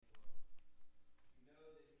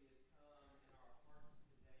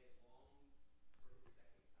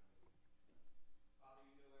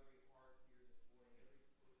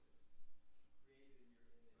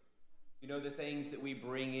the things that we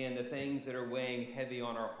bring in, the things that are weighing heavy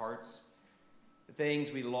on our hearts, the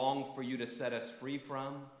things we long for you to set us free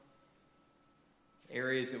from,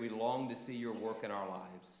 areas that we long to see your work in our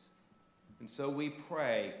lives. And so we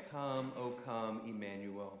pray, come, O come,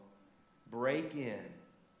 Emmanuel. Break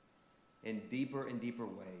in deeper and deeper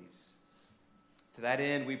ways. To that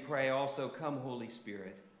end, we pray also, come, Holy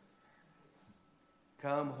Spirit.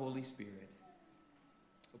 Come, Holy Spirit.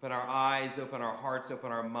 Open our eyes, open our hearts,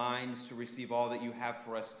 open our minds to receive all that you have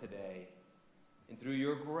for us today. And through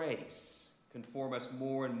your grace, conform us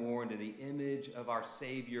more and more into the image of our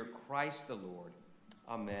Savior, Christ the Lord.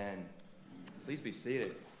 Amen. Please be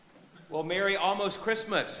seated. Well, Merry almost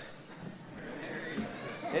Christmas.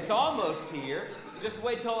 It's almost here. Just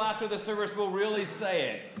wait till after the service we'll really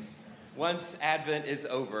say it. Once Advent is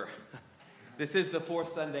over. This is the fourth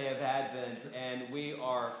Sunday of Advent, and we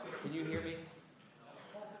are... Can you hear me?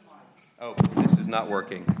 Oh, this is not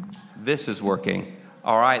working. This is working.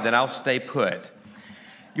 All right, then I'll stay put.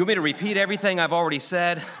 You want me to repeat everything I've already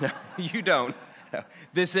said? No, you don't. No.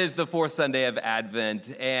 This is the fourth Sunday of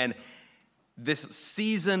Advent, and this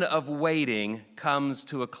season of waiting comes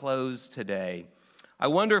to a close today. I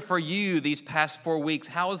wonder for you these past 4 weeks,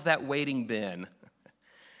 how has that waiting been?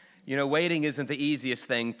 Waiting isn't the easiest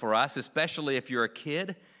thing for us, especially if you're a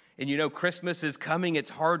kid. And Christmas is coming.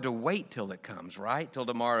 It's hard to wait till it comes, right? Till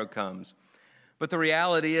tomorrow comes. But the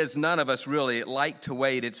reality is none of us really like to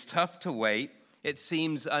wait. It's tough to wait. It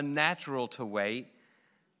seems unnatural to wait.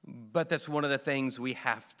 But that's one of the things we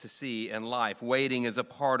have to see in life. Waiting is a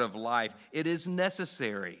part of life. It is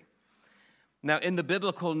necessary. Now, in the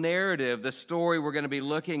biblical narrative, the story we're going to be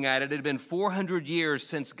looking at, it had been 400 years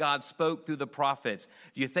since God spoke through the prophets.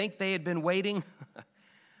 Do you think they had been waiting?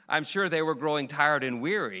 I'm sure they were growing tired and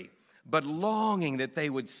weary, but longing that they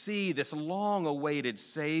would see this long-awaited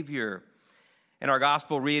Savior. In our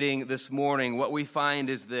gospel reading this morning, what we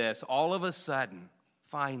find is this. All of a sudden,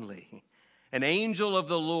 finally, an angel of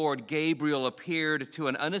the Lord, Gabriel, appeared to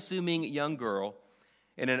an unassuming young girl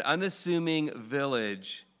in an unassuming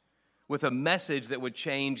village with a message that would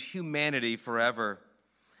change humanity forever.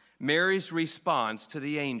 Mary's response to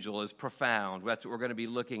the angel is profound. That's what we're going to be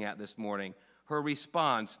looking at this morning. Her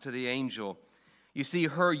response to the angel. You see,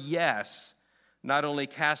 her yes not only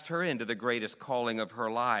cast her into the greatest calling of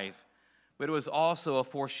her life, but it was also a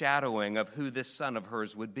foreshadowing of who this son of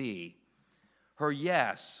hers would be. Her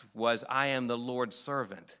yes was, I am the Lord's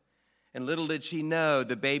servant. And little did she know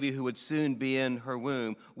the baby who would soon be in her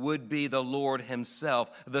womb would be the Lord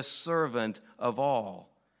himself, the servant of all.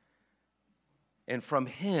 And from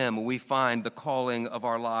him we find the calling of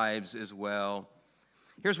our lives as well.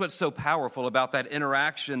 Here's what's so powerful about that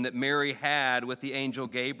interaction that Mary had with the angel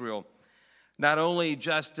Gabriel. Not only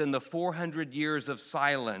just in the 400 years of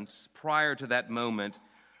silence prior to that moment,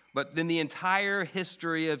 but in the entire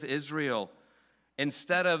history of Israel.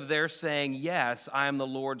 Instead of their saying, yes, I am the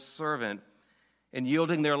Lord's servant, and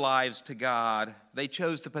yielding their lives to God, they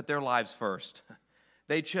chose to put their lives first.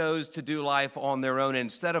 They chose to do life on their own.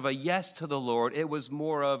 Instead of a yes to the Lord, it was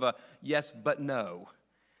more of a yes but no,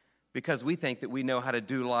 because we think that we know how to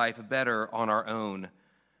do life better on our own,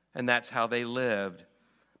 and that's how they lived.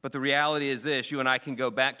 But the reality is this, you and I can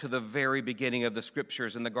go back to the very beginning of the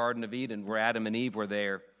scriptures in the Garden of Eden where Adam and Eve were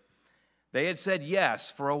there. They had said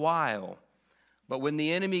yes for a while. But when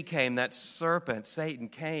the enemy came, that serpent, Satan,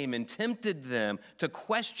 came and tempted them to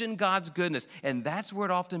question God's goodness. And that's where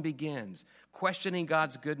it often begins, questioning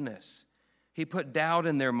God's goodness. He put doubt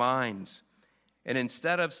in their minds. And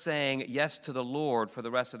instead of saying yes to the Lord for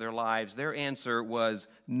the rest of their lives, their answer was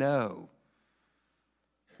no.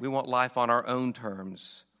 We want life on our own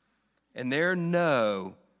terms. And their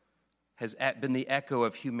no has been the echo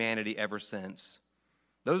of humanity ever since.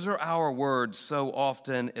 Those are our words so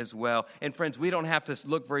often as well. And friends, we don't have to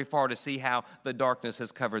look very far to see how the darkness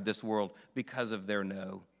has covered this world because of their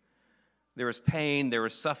no. There is pain, there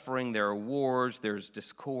is suffering, there are wars, there's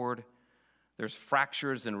discord, there's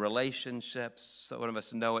fractures in relationships. Some of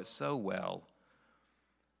us know it so well.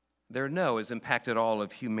 Their no has impacted all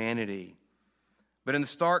of humanity. But in the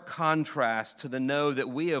stark contrast to the no that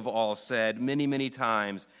we have all said many, many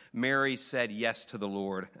times, Mary said yes to the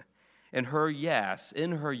Lord. And her yes,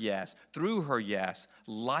 in her yes, through her yes,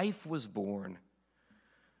 life was born.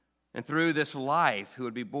 And through this life who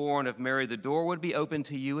would be born of Mary, the door would be open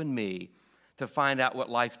to you and me to find out what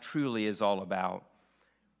life truly is all about.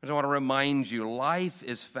 I just want to remind you, life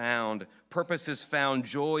is found, purpose is found,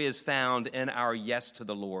 joy is found in our yes to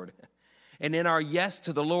the Lord. And in our yes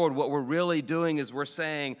to the Lord, what we're really doing is we're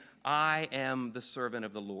saying, I am the servant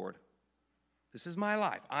of the Lord. This is my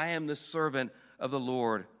life. I am the servant of the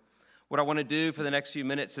Lord. What I want to do for the next few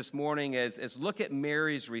minutes this morning is look at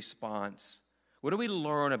Mary's response. What do we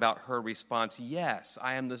learn about her response? Yes,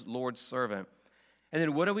 I am the Lord's servant. And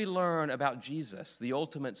then what do we learn about Jesus, the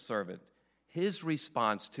ultimate servant, his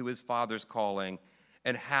response to his Father's calling,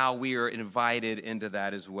 and how we are invited into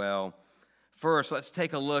that as well? First, let's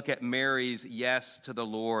take a look at Mary's yes to the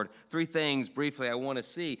Lord. 3 things briefly I want to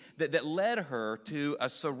see that led her to a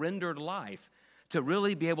surrendered life, to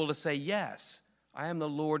really be able to say, yes, I am the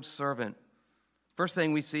Lord's servant. First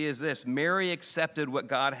thing we see is this: Mary accepted what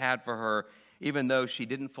God had for her, even though she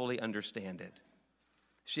didn't fully understand it.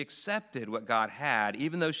 She accepted what God had,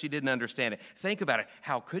 even though she didn't understand it. Think about it.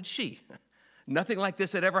 How could she? Nothing like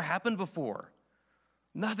this had ever happened before.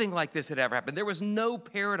 Nothing like this had ever happened. There was no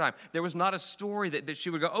paradigm. There was not a story that she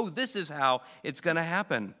would go, oh, this is how it's going to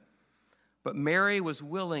happen. But Mary was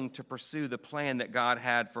willing to pursue the plan that God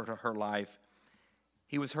had for her life.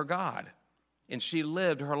 He was her God, and she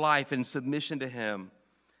lived her life in submission to him.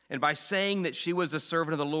 And by saying that she was a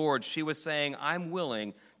servant of the Lord, she was saying, I'm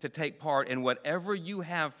willing to take part in whatever you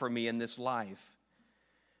have for me in this life.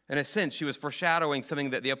 In a sense, she was foreshadowing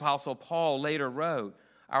something that the Apostle Paul later wrote.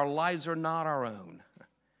 Our lives are not our own.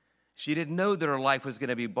 She didn't know that her life was going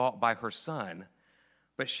to be bought by her son,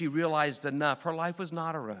 but she realized enough. Her life was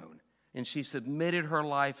not her own, and she submitted her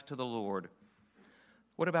life to the Lord.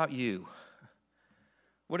 What about you?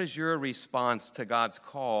 What is your response to God's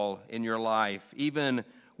call in your life, even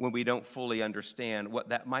when we don't fully understand what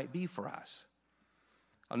that might be for us?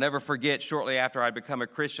 I'll never forget, shortly after I'd become a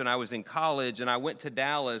Christian, I was in college, and I went to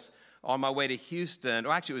Dallas on my way to Houston.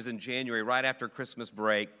 Or actually, it was in January, right after Christmas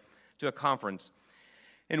break, to a conference.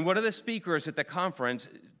 And one of the speakers at the conference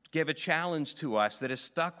gave a challenge to us that has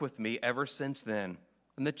stuck with me ever since then.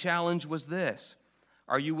 And the challenge was this: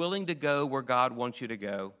 are you willing to go where God wants you to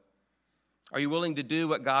go? Are you willing to do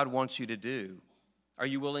what God wants you to do? Are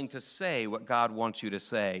you willing to say what God wants you to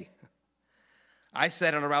say? I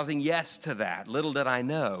said an arousing yes to that. Little did I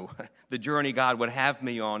know the journey God would have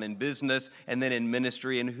me on in business and then in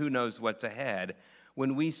ministry, and who knows what's ahead.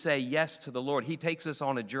 When we say yes to the Lord, he takes us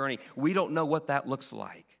on a journey. We don't know what that looks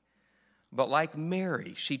like. But like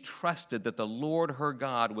Mary, she trusted that the Lord, her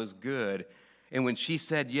God, was good. And when she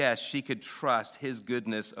said yes, she could trust his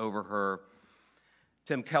goodness over her.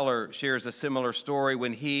 Tim Keller shares a similar story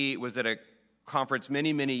when he was at a conference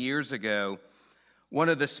many, many years ago. One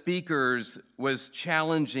of the speakers was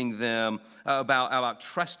challenging them about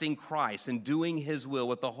trusting Christ and doing his will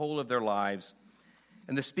with the whole of their lives.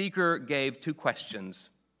 And the speaker gave 2 questions.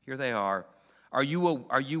 Here they are. Are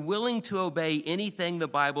you willing to obey anything the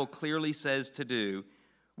Bible clearly says to do,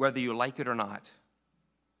 whether you like it or not?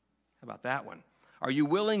 How about that one? Are you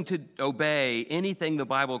willing to obey anything the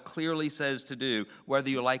Bible clearly says to do,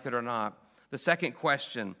 whether you like it or not? The second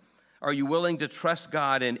question: are you willing to trust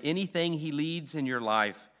God in anything he leads in your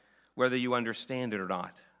life, whether you understand it or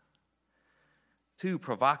not? 2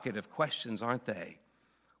 provocative questions, aren't they?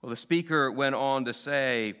 Well, the speaker went on to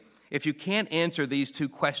say, if you can't answer these 2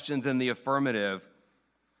 questions in the affirmative,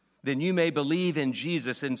 then you may believe in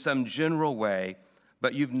Jesus in some general way,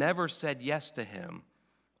 but you've never said yes to him.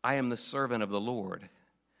 I am the servant of the Lord.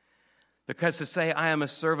 Because to say I am a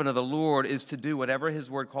servant of the Lord is to do whatever his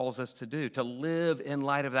word calls us to do, to live in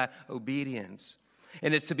light of that obedience.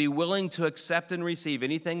 And it's to be willing to accept and receive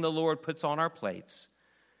anything the Lord puts on our plates,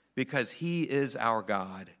 because he is our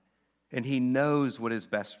God and he knows what is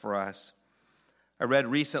best for us. I read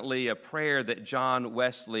recently a prayer that John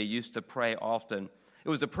Wesley used to pray often. It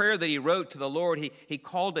was a prayer that he wrote to the Lord. He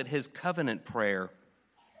called it his covenant prayer.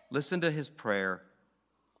 Listen to his prayer.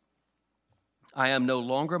 I am no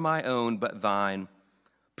longer my own, but thine.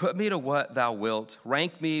 Put me to what thou wilt.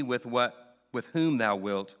 Rank me with whom thou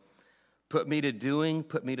wilt. Put me to doing,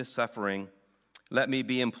 put me to suffering. Let me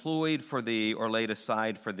be employed for thee or laid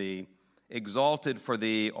aside for thee, exalted for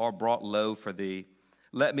thee or brought low for thee.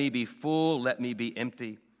 Let me be full, let me be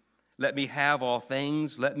empty. Let me have all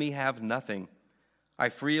things, let me have nothing. I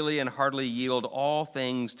freely and heartily yield all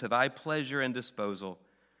things to thy pleasure and disposal.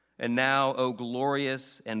 And now, O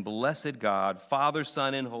glorious and blessed God, Father,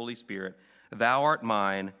 Son, and Holy Spirit, thou art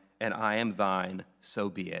mine, and I am thine, so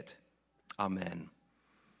be it. Amen.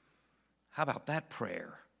 How about that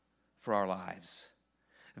prayer for our lives?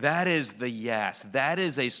 That is the yes. That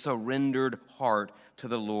is a surrendered heart to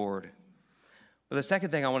the Lord. But the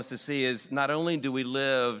second thing I want us to see is not only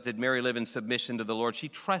did Mary live in submission to the Lord, she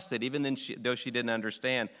trusted, even though she didn't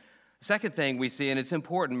understand. The second thing we see, and it's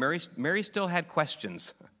important, Mary still had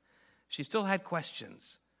questions. She still had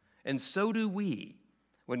questions. And so do we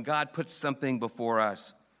when God puts something before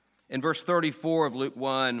us. In verse 34 of Luke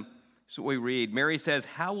 1, that's what we read. Mary says,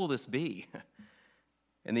 how will this be?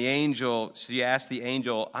 And she asked the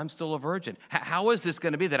angel, I'm still a virgin. How is this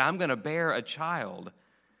going to be that I'm going to bear a child?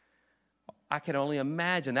 I can only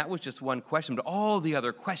imagine that was just one question, but all the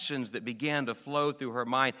other questions that began to flow through her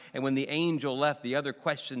mind. And when the angel left, the other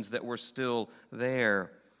questions that were still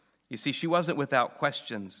there. You see, she wasn't without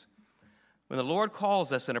questions. When the Lord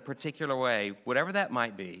calls us in a particular way, whatever that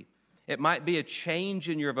might be, it might be a change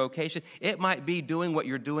in your vocation. It might be doing what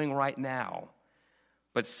you're doing right now,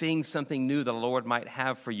 but seeing something new the Lord might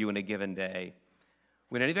have for you in a given day.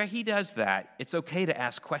 Whenever he does that, it's okay to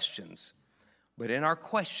ask questions. But in our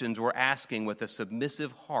questions, we're asking with a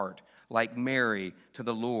submissive heart, like Mary, to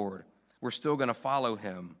the Lord. We're still going to follow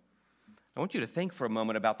him. I want you to think for a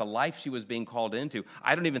moment about the life she was being called into.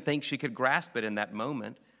 I don't even think she could grasp it in that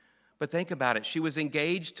moment. But think about it. She was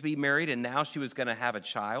engaged to be married, and now she was going to have a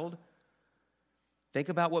child. Think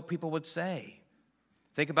about what people would say.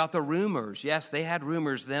 Think about the rumors. Yes, they had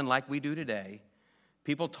rumors then like we do today.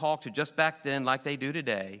 People talked just back then like they do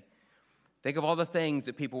today. Think of all the things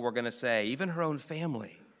that people were going to say, even her own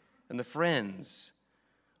family and the friends,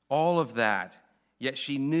 all of that. Yet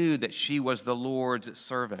she knew that she was the Lord's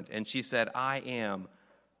servant, and she said, I am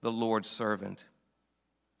the Lord's servant.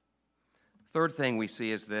 Third thing we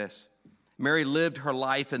see is this. Mary lived her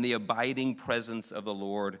life in the abiding presence of the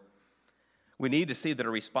Lord. We need to see that a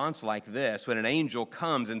response like this, when an angel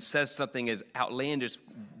comes and says something as outlandish,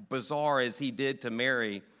 bizarre as he did to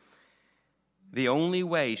Mary, the only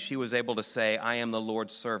way she was able to say, I am the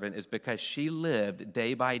Lord's servant, is because she lived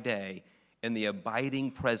day by day in the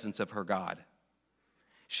abiding presence of her God.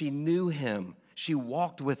 She knew him. She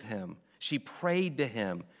walked with him. She prayed to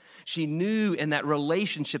him. She knew in that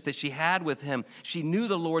relationship that she had with him, she knew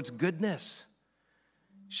the Lord's goodness.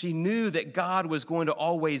 She knew that God was going to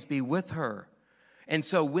always be with her. And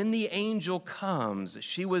so when the angel comes,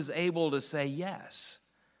 she was able to say, yes,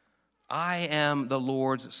 I am the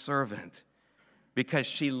Lord's servant, because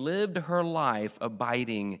she lived her life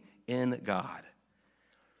abiding in God.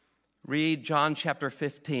 Read John chapter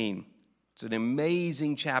 15. It's an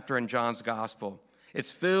amazing chapter in John's gospel.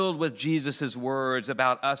 It's filled with Jesus' words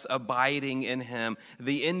about us abiding in him,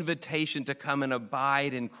 the invitation to come and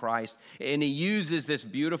abide in Christ. And he uses this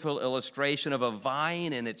beautiful illustration of a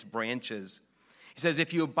vine and its branches. He says,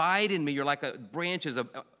 if you abide in me, you're like branches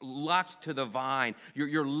locked to the vine.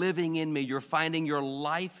 You're living in me. You're finding your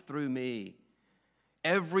life through me.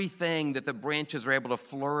 Everything that the branches are able to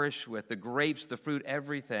flourish with, the grapes, the fruit,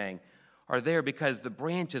 everything, are there because the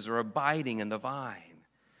branches are abiding in the vine.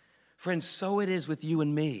 Friends, so it is with you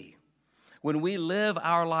and me. When we live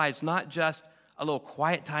our lives, not just a little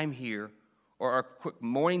quiet time here or a quick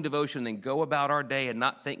morning devotion and then go about our day and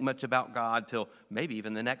not think much about God till maybe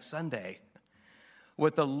even the next Sunday.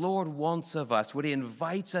 What the Lord wants of us, what he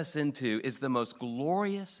invites us into, is the most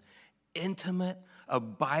glorious, intimate,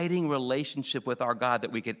 abiding relationship with our God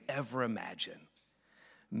that we could ever imagine.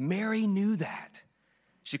 Mary knew that.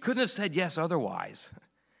 She couldn't have said yes otherwise.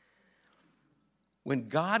 When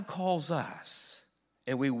God calls us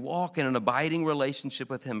and we walk in an abiding relationship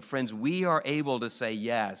with him, friends, we are able to say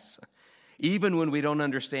yes, even when we don't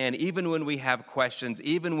understand, even when we have questions,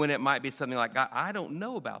 even when it might be something like, God, I don't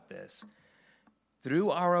know about this.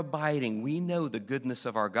 Through our abiding, we know the goodness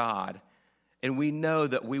of our God, and we know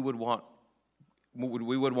that we would want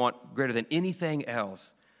greater than anything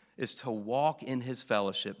else is to walk in his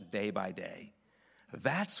fellowship day by day.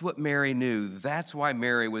 That's what Mary knew. That's why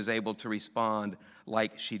Mary was able to respond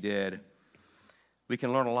like she did. We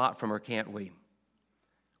can learn a lot from her, can't we?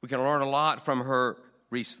 We can learn a lot from her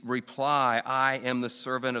reply, I am the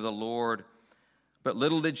servant of the Lord. But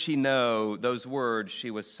little did she know those words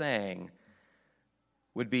she was saying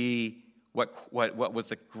would be what was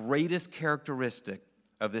the greatest characteristic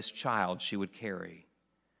of this child she would carry.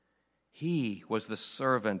 He was the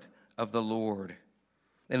servant of the Lord.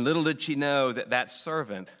 And little did she know that that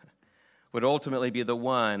servant would ultimately be the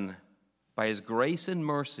one, by his grace and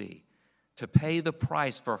mercy, to pay the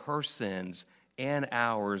price for her sins and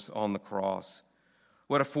ours on the cross.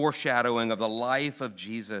 What a foreshadowing of the life of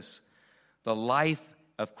Jesus, the life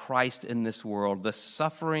of Christ in this world, the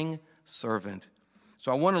suffering servant.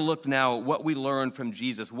 So I want to look now at what we learn from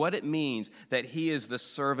Jesus, what it means that he is the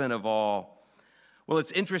servant of all. Well,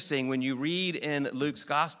 it's interesting when you read in Luke's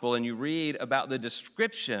gospel and you read about the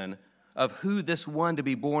description of who this one to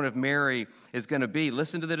be born of Mary is going to be.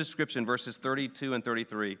 Listen to the description, verses 32 and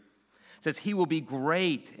 33. It says, he will be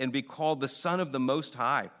great and be called the Son of the Most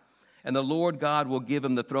High, and the Lord God will give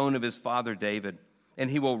him the throne of his father David, and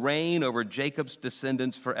he will reign over Jacob's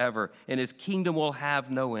descendants forever, and his kingdom will have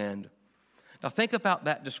no end. Now think about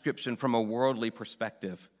that description from a worldly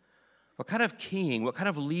perspective. What kind of king, what kind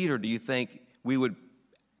of leader do you think we would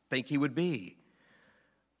think he would be.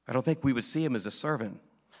 I don't think we would see him as a servant.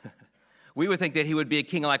 We would think that he would be a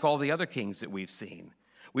king like all the other kings that we've seen.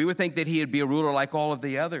 We would think that he would be a ruler like all of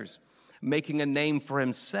the others, making a name for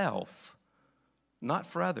himself, not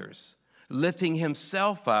for others, lifting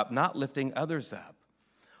himself up, not lifting others up,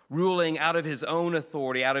 ruling out of his own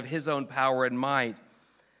authority, out of his own power and might,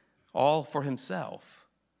 all for himself.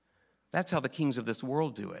 That's how the kings of this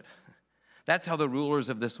world do it. That's how the rulers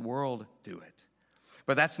of this world do it.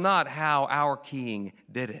 But that's not how our King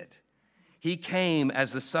did it. He came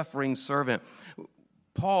as the suffering servant.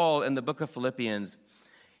 Paul, in the book of Philippians,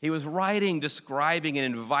 he was writing, describing,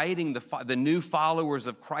 and inviting the new followers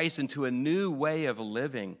of Christ into a new way of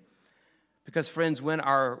living. Because, friends,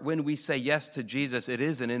 when we say yes to Jesus, it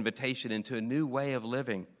is an invitation into a new way of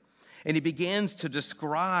living. And he begins to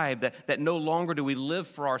describe that no longer do we live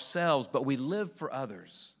for ourselves, but we live for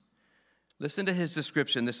others. Listen to his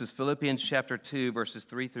description. This is Philippians chapter 2, verses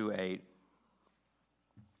 3 through 8.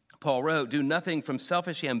 Paul wrote, "Do nothing from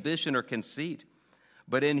selfish ambition or conceit,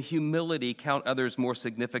 but in humility count others more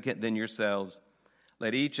significant than yourselves.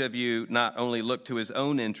 Let each of you not only look to his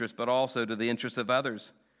own interest, but also to the interests of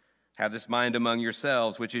others. Have this mind among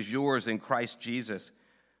yourselves, which is yours in Christ Jesus,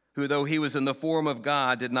 who, though he was in the form of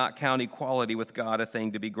God, did not count equality with God a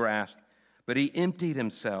thing to be grasped, but he emptied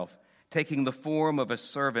himself, taking the form of a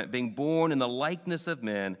servant, being born in the likeness of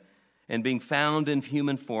men, and being found in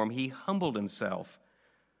human form, he humbled himself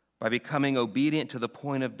by becoming obedient to the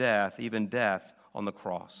point of death, even death on the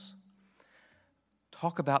cross."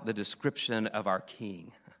 Talk about the description of our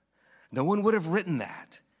King. No one would have written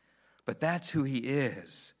that, but that's who he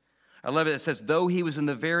is. I love it. It says, though he was in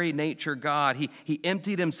the very nature God, he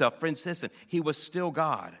emptied himself. Friends, listen, he was still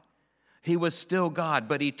God. He was still God,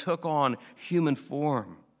 but he took on human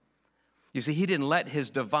form. You see, he didn't let his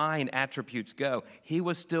divine attributes go. He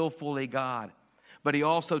was still fully God, but he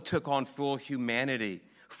also took on full humanity,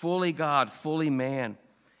 fully God, fully man.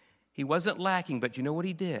 He wasn't lacking, but you know what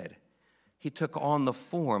he did? He took on the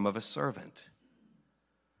form of a servant.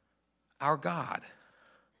 Our God,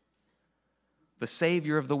 the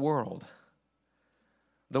Savior of the world,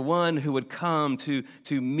 the one who would come to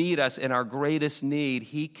meet us in our greatest need,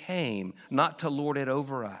 he came not to lord it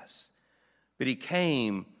over us, but he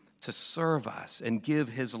came to serve us and give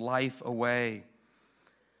his life away.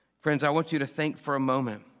 Friends, I want you to think for a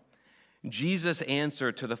moment. Jesus'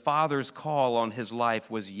 answer to the Father's call on his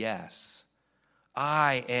life was yes.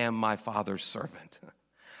 I am my Father's servant.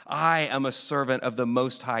 I am a servant of the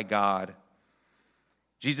Most High God.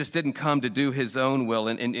 Jesus didn't come to do his own will.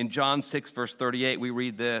 In John 6, verse 38, we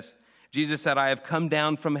read this. Jesus said, "I have come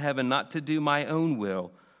down from heaven not to do my own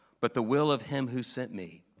will, but the will of him who sent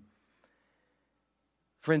me."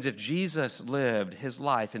 Friends, if Jesus lived his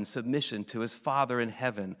life in submission to his Father in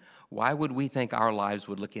heaven, why would we think our lives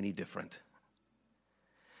would look any different?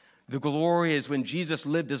 The glory is when Jesus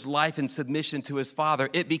lived his life in submission to his Father,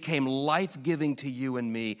 it became life-giving to you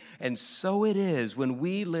and me. And so it is when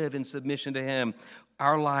we live in submission to him,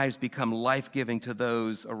 our lives become life-giving to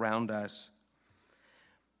those around us.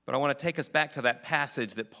 But I want to take us back to that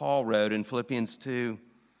passage that Paul wrote in Philippians 2.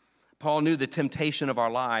 Paul knew the temptation of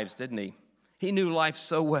our lives, didn't he? He knew life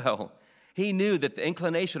so well. He knew that the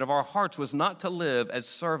inclination of our hearts was not to live as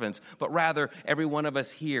servants, but rather every one of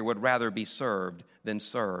us here would rather be served than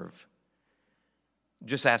serve.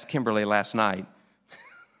 Just ask Kimberly last night.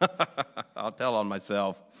 I'll tell on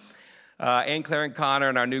myself. Ann Claire and Connor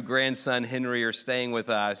and our new grandson Henry are staying with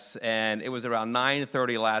us, and it was around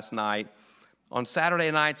 9:30 last night. On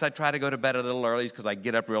Saturday nights, I try to go to bed a little early because I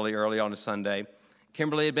get up really early on a Sunday.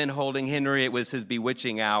 Kimberly had been holding Henry. It was his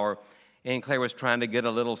bewitching hour. Ann Claire was trying to get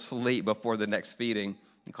a little sleep before the next feeding.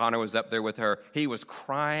 And Connor was up there with her. He was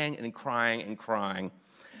crying and crying and crying.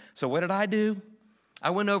 So what did I do?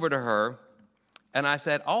 I went over to her, and I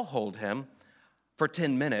said, I'll hold him for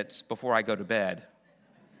 10 minutes before I go to bed.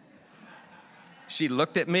 She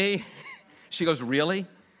looked at me. She goes, really?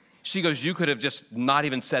 She goes, you could have just not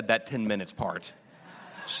even said that 10 minutes part.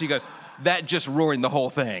 She goes, that just ruined the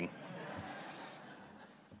whole thing.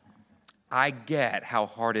 I get how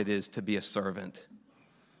hard it is to be a servant.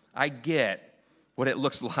 I get what it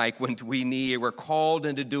looks like when we're called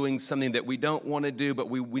into doing something that we don't want to do, but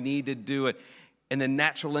we need to do it. And the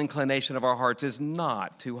natural inclination of our hearts is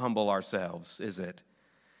not to humble ourselves, is it?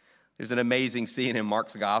 There's an amazing scene in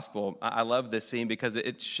Mark's gospel. I love this scene because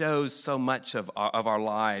it shows so much of our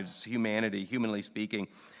lives, humanity, humanly speaking,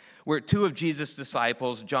 where two of Jesus'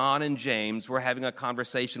 disciples, John and James, were having a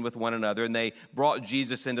conversation with one another, and they brought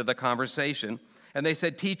Jesus into the conversation. And they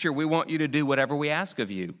said, "Teacher, we want you to do whatever we ask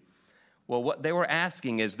of you." Well, what they were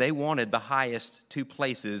asking is they wanted the highest two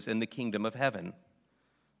places in the kingdom of heaven.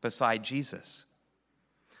 beside Jesus?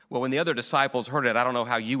 Well, when the other disciples heard it, I don't know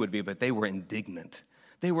how you would be, but they were indignant.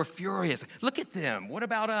 They were furious. Look at them. What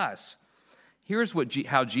about us? Here's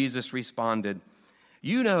how Jesus responded.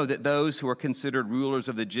 You know that those who are considered rulers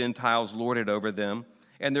of the Gentiles lord it over them,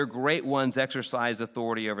 and their great ones exercise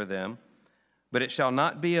authority over them. But it shall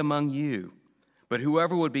not be among you. But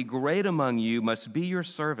whoever would be great among you must be your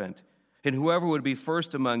servant, and whoever would be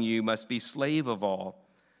first among you must be slave of all.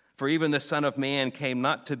 For even the Son of Man came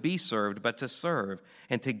not to be served, but to serve,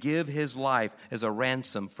 and to give his life as a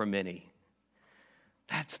ransom for many.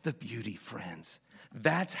 That's the beauty, friends.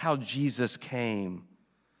 That's how Jesus came.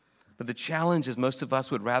 But the challenge is most of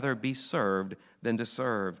us would rather be served than to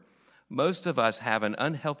serve. Most of us have an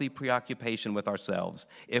unhealthy preoccupation with ourselves,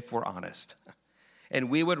 if we're honest. And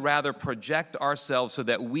we would rather project ourselves so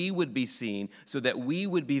that we would be seen, so that we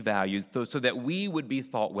would be valued, so that we would be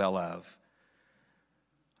thought well of.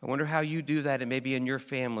 I wonder how you do that, and maybe in your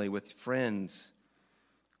family, with friends,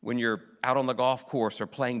 when you're out on the golf course or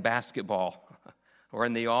playing basketball or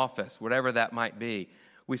in the office, whatever that might be.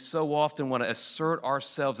 We so often want to assert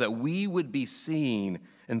ourselves that we would be seen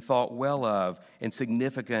and thought well of and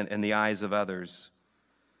significant in the eyes of others.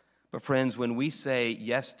 But friends, when we say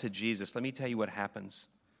yes to Jesus, let me tell you what happens.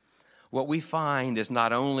 What we find is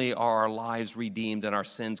not only are our lives redeemed and our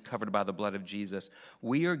sins covered by the blood of Jesus,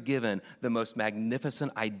 we are given the most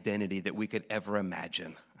magnificent identity that we could ever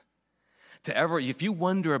imagine. If you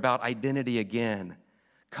wonder about identity again,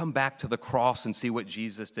 come back to the cross and see what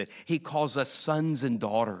Jesus did. He calls us sons and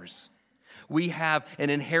daughters. We have an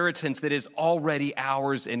inheritance that is already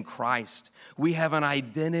ours in Christ. We have an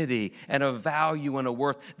identity and a value and a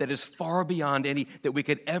worth that is far beyond any that we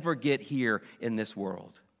could ever get here in this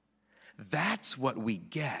world. That's what we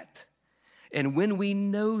get. And when we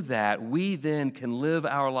know that, we then can live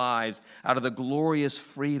our lives out of the glorious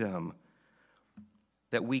freedom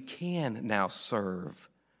that we can now serve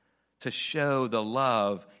to show the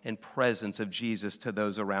love and presence of Jesus to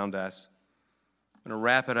those around us. I'm going to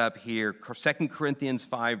wrap it up here. 2 Corinthians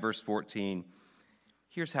 5, verse 14.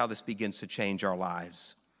 Here's how this begins to change our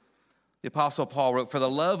lives. The Apostle Paul wrote, "For the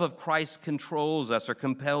love of Christ controls us or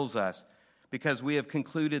compels us, because we have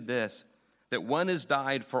concluded this, that one has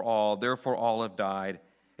died for all, therefore all have died.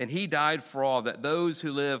 And he died for all, that those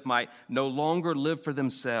who live might no longer live for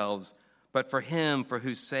themselves, but for him for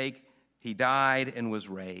whose sake he died and was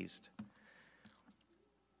raised."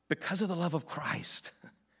 Because of the love of Christ,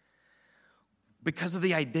 because of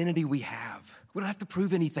the identity we have, we don't have to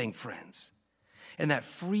prove anything, friends. And that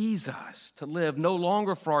frees us to live no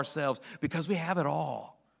longer for ourselves because we have it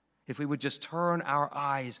all. If we would just turn our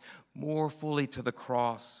eyes more fully to the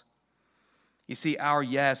cross. You see, our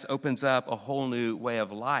yes opens up a whole new way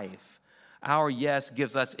of life. Our yes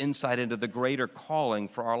gives us insight into the greater calling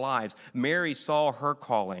for our lives. Mary saw her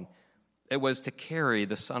calling. It was to carry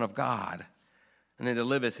the Son of God and then to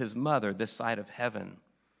live as his mother this side of heaven.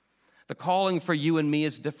 The calling for you and me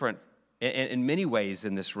is different in many ways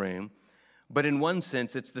in this room, but in one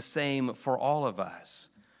sense, it's the same for all of us.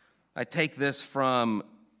 I take this from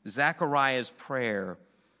Zechariah's prayer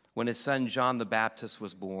when his son John the Baptist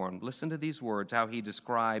was born. Listen to these words, how he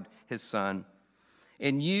described his son.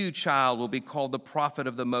 "And you, child, will be called the prophet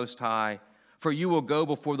of the Most High, for you will go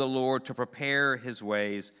before the Lord to prepare his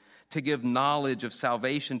ways, to give knowledge of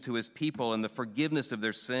salvation to his people and the forgiveness of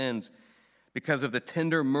their sins, because of the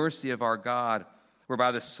tender mercy of our God,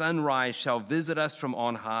 whereby the sunrise shall visit us from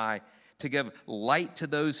on high, to give light to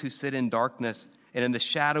those who sit in darkness and in the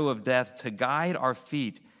shadow of death, to guide our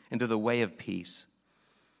feet into the way of peace."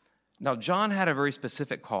 Now, John had a very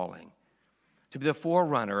specific calling, to be the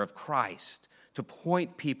forerunner of Christ, to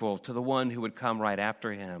point people to the one who would come right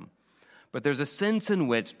after him. But there's a sense in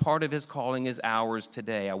which part of his calling is ours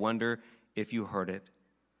today. I wonder if you heard it.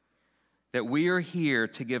 That we are here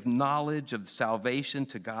to give knowledge of salvation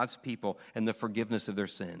to God's people and the forgiveness of their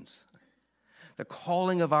sins. The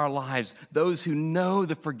calling of our lives, those who know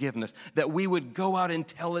the forgiveness, that we would go out and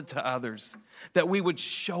tell it to others, that we would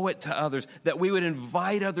show it to others, that we would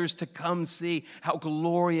invite others to come see how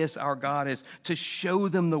glorious our God is, to show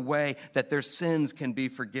them the way that their sins can be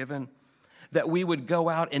forgiven, that we would go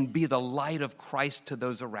out and be the light of Christ to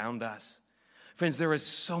those around us. Friends, there is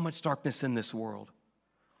so much darkness in this world.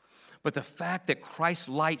 But the fact that Christ's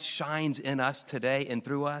light shines in us today and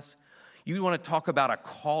through us, you want to talk about a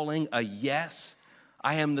calling, a yes,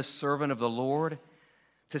 I am the servant of the Lord,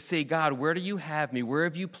 to say, God, where do you have me? Where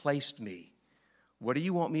have you placed me? What do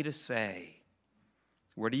you want me to say?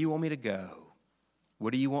 Where do you want me to go?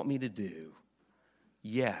 What do you want me to do?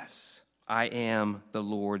 Yes, I am the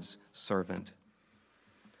Lord's servant.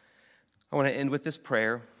 I want to end with this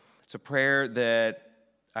prayer. It's a prayer that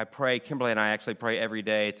I pray, Kimberly and I actually pray every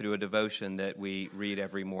day through a devotion that we read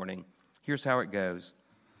every morning. Here's how it goes.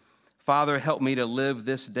 Father, help me to live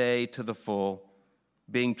this day to the full,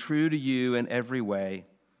 being true to you in every way.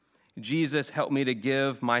 Jesus, help me to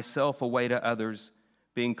give myself away to others,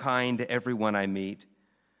 being kind to everyone I meet.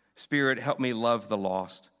 Spirit, help me love the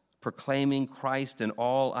lost, proclaiming Christ in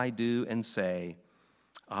all I do and say.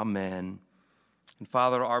 Amen. And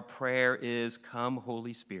Father, our prayer is, come,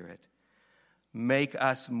 Holy Spirit, make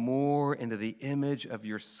us more into the image of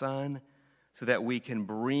your Son so that we can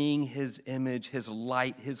bring his image, his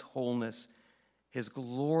light, his wholeness, his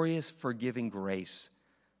glorious forgiving grace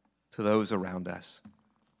to those around us.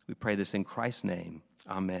 We pray this in Christ's name.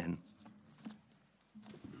 Amen.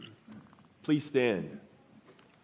 Please stand.